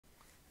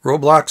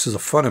Roblox is a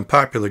fun and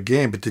popular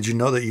game, but did you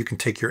know that you can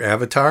take your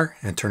avatar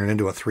and turn it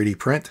into a 3D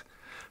print?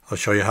 I'll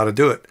show you how to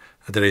do it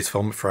on today's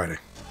Filament Friday.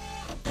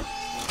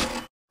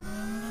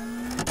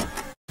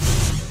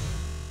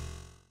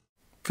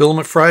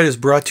 Filament Friday is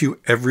brought to you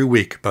every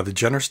week by the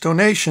generous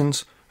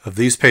donations of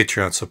these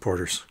Patreon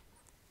supporters.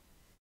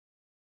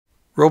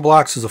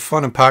 Roblox is a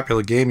fun and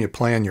popular game you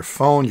play on your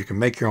phone. You can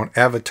make your own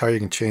avatar. You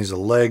can change the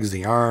legs,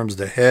 the arms,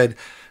 the head.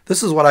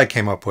 This is what I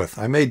came up with.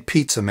 I made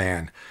Pizza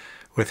Man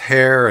with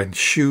hair and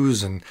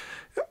shoes, and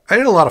I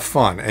had a lot of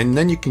fun. And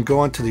then you can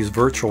go into these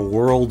virtual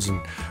worlds and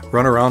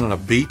run around on a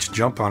beach,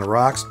 jump on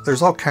rocks.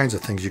 There's all kinds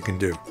of things you can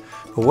do.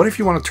 But what if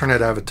you want to turn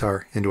that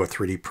avatar into a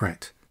 3D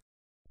print?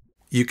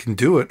 You can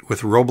do it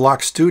with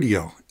Roblox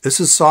Studio. This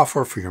is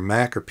software for your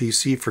Mac or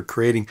PC for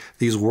creating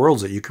these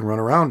worlds that you can run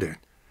around in.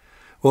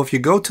 Well, if you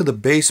go to the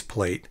base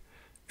plate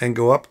and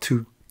go up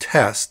to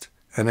Test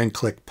and then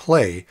click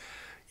Play,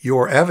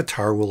 your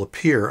avatar will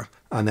appear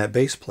on that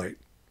base plate.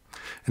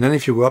 And then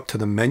if you go up to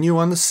the menu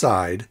on the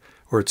side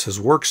where it says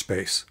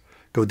Workspace,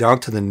 go down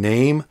to the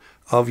name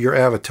of your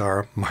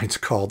avatar. Mine's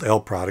called L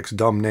Products,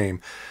 dumb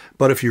name.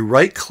 But if you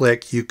right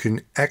click, you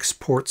can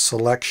export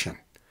selection.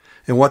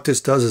 And what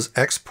this does is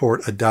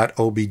export a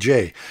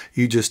 .obj.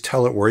 You just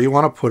tell it where you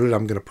want to put it.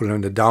 I'm going to put it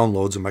into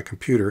downloads on my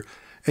computer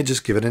and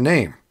just give it a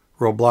name,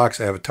 Roblox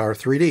Avatar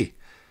 3D.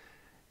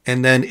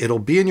 And then it'll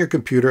be in your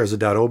computer as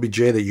a .obj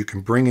that you can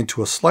bring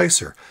into a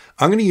slicer.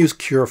 I'm going to use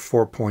Cura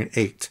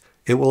 4.8.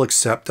 It will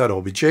accept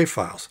 .obj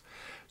files.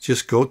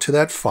 Just go to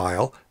that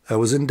file that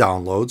was in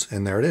downloads,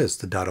 and there it is,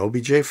 the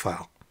 .obj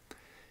file.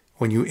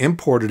 When you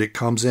import it, it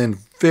comes in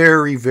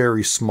very,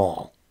 very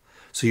small.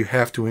 So you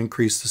have to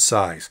increase the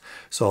size.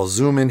 So I'll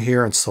zoom in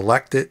here and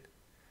select it.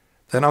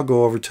 Then I'll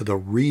go over to the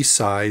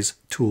resize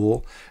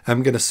tool.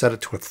 I'm going to set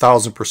it to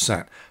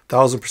 1,000%.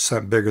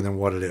 1,000% bigger than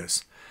what it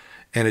is.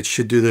 And it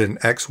should do that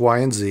in X, Y,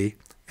 and Z.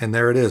 And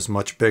there it is,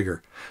 much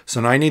bigger. So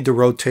now I need to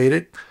rotate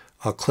it.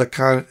 I'll click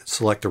on it,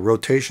 select the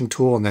rotation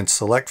tool, and then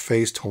select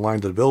face to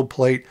align to the build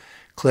plate.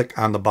 Click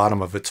on the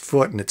bottom of its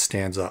foot and it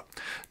stands up.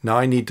 Now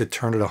I need to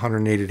turn it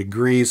 180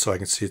 degrees so I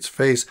can see its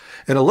face.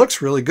 And it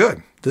looks really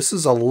good. This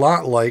is a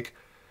lot like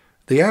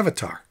the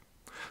avatar.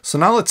 So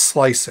now let's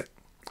slice it.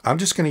 I'm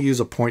just going to use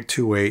a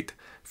 0.28,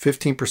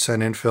 15%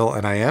 infill,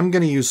 and I am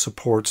going to use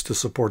supports to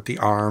support the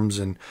arms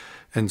and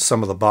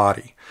some of the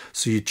body.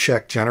 So you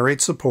check generate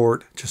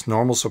support, just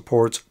normal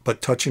supports,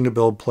 but touching the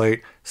build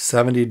plate,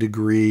 70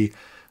 degree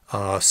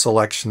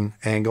selection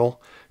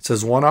angle. It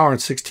says 1 hour and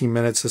 16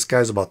 minutes. This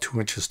guy's about 2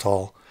 inches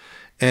tall.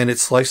 And it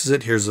slices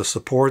it. Here's the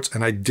supports.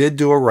 And I did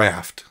do a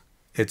raft.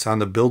 It's on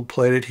the build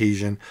plate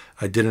adhesion.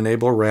 I did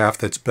enable a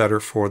raft that's better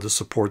for the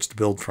supports to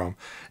build from.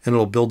 And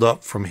it'll build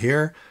up from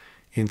here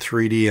in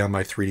 3D on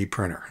my 3D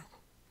printer.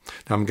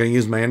 Now I'm going to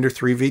use my Ender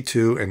 3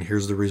 V2, and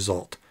here's the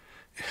result.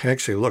 It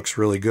actually looks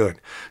really good.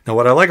 Now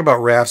what I like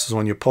about rafts is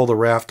when you pull the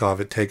raft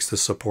off, it takes the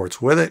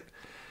supports with it.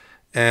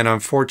 And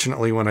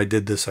unfortunately, when I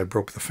did this, I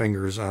broke the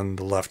fingers on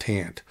the left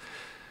hand.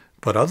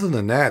 But other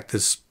than that,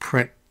 this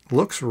print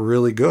looks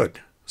really good.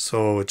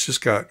 So it's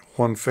just got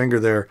one finger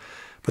there.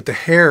 But the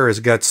hair has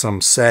got some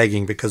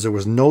sagging because there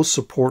was no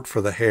support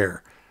for the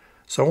hair.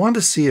 So I wanted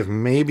to see if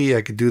maybe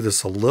I could do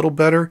this a little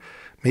better.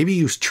 Maybe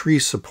use tree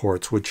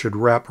supports, which should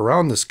wrap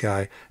around this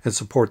guy and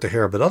support the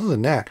hair. But other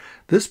than that,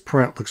 this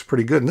print looks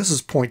pretty good. And this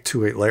is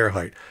 0.28 layer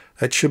height.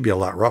 That should be a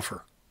lot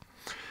rougher.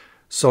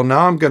 So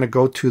now I'm going to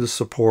go to the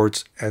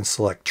supports and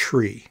select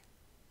tree.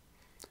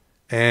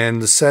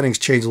 And the settings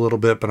change a little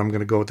bit, but I'm going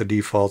to go with the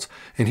defaults.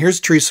 And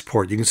here's tree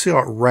support. You can see how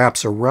it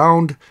wraps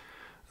around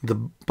the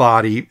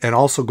body and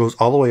also goes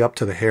all the way up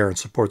to the hair and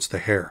supports the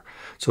hair.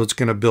 So it's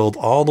going to build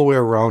all the way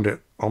around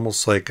it,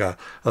 almost like a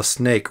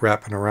snake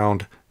wrapping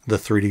around the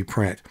 3D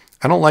print.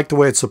 I don't like the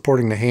way it's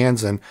supporting the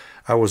hands, and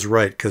I was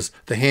right because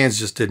the hands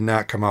just did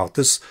not come out.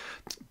 This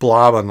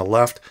blob on the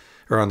left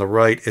or on the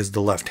right is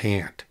the left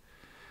hand.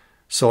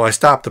 So I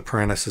stopped the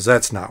print. I says,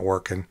 that's not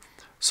working.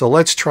 So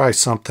let's try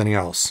something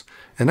else.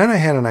 And then I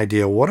had an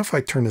idea. What if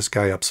I turn this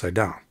guy upside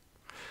down?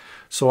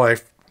 So I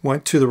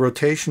went to the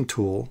rotation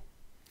tool.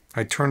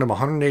 I turned him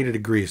 180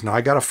 degrees. Now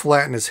I got to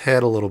flatten his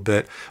head a little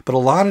bit, but a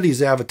lot of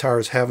these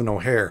avatars have no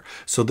hair.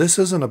 So this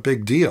isn't a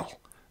big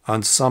deal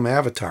on some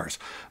avatars.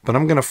 But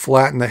I'm going to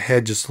flatten the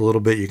head just a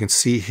little bit. You can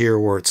see here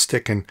where it's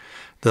sticking.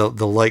 The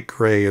light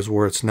gray is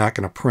where it's not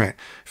going to print.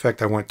 In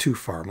fact, I went too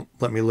far.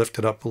 Let me lift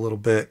it up a little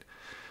bit.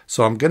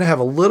 So I'm going to have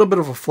a little bit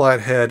of a flat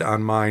head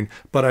on mine,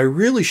 but I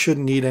really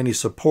shouldn't need any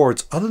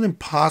supports other than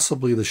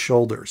possibly the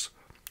shoulders.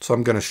 So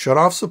I'm going to shut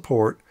off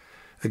support.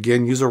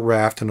 Again, use a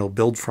raft, and it'll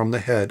build from the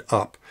head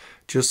up,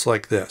 just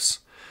like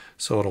this.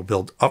 So it'll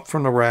build up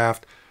from the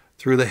raft,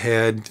 through the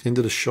head,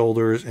 into the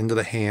shoulders, into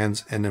the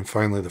hands, and then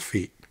finally the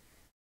feet.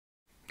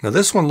 Now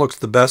this one looks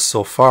the best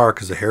so far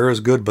because the hair is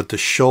good, but the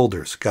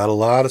shoulders, got a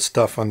lot of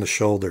stuff on the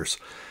shoulders.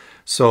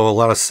 So a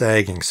lot of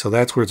sagging. So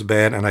that's where it's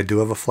bad. And I do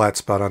have a flat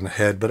spot on the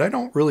head, but I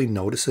don't really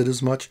notice it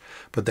as much.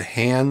 But the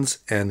hands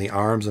and the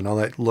arms and all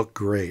that look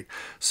great.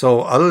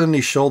 So other than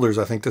these shoulders,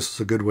 I think this is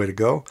a good way to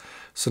go.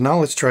 So now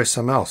let's try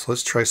something else.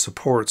 Let's try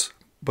supports,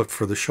 but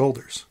for the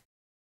shoulders.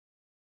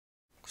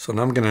 So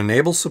now I'm going to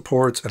enable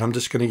supports, and I'm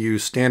just going to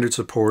use standard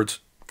supports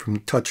from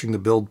touching the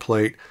build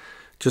plate,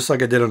 just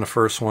like I did on the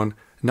first one.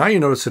 Now you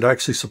notice it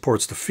actually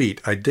supports the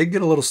feet. I did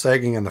get a little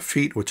sagging on the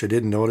feet, which I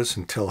didn't notice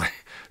until I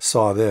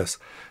saw this.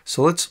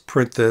 So let's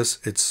print this.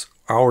 It's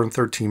an hour and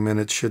 13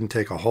 minutes, shouldn't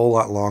take a whole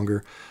lot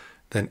longer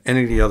than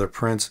any of the other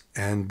prints,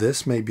 and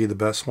this may be the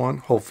best one,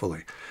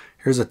 hopefully.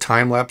 Here's a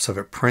time lapse of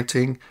it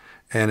printing,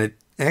 and it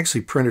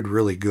actually printed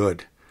really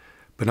good.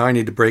 But now I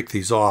need to break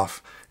these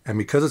off. And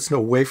because it's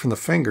away from the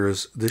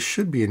fingers, this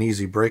should be an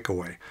easy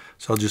breakaway.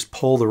 So I'll just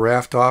pull the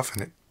raft off,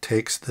 and it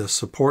takes the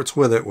supports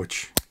with it,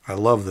 which I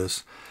love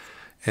this.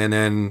 And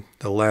then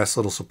the last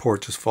little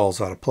support just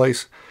falls out of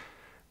place.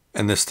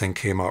 And this thing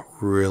came out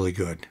really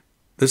good.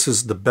 This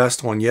is the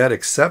best one yet,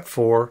 except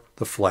for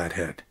the flat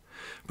head.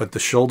 But the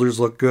shoulders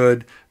look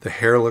good, the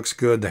hair looks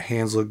good, the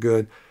hands look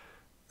good.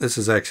 This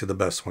is actually the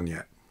best one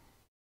yet.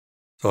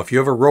 So if you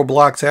have a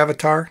Roblox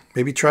avatar,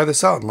 maybe try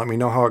this out and let me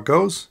know how it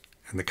goes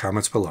in the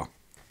comments below.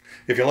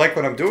 If you like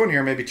what I'm doing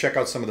here, maybe check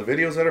out some of the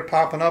videos that are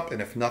popping up.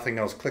 And if nothing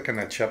else, click on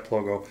that CHEP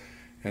logo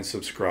and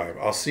subscribe.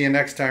 I'll see you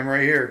next time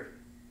right here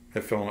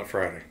at Filament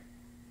Friday.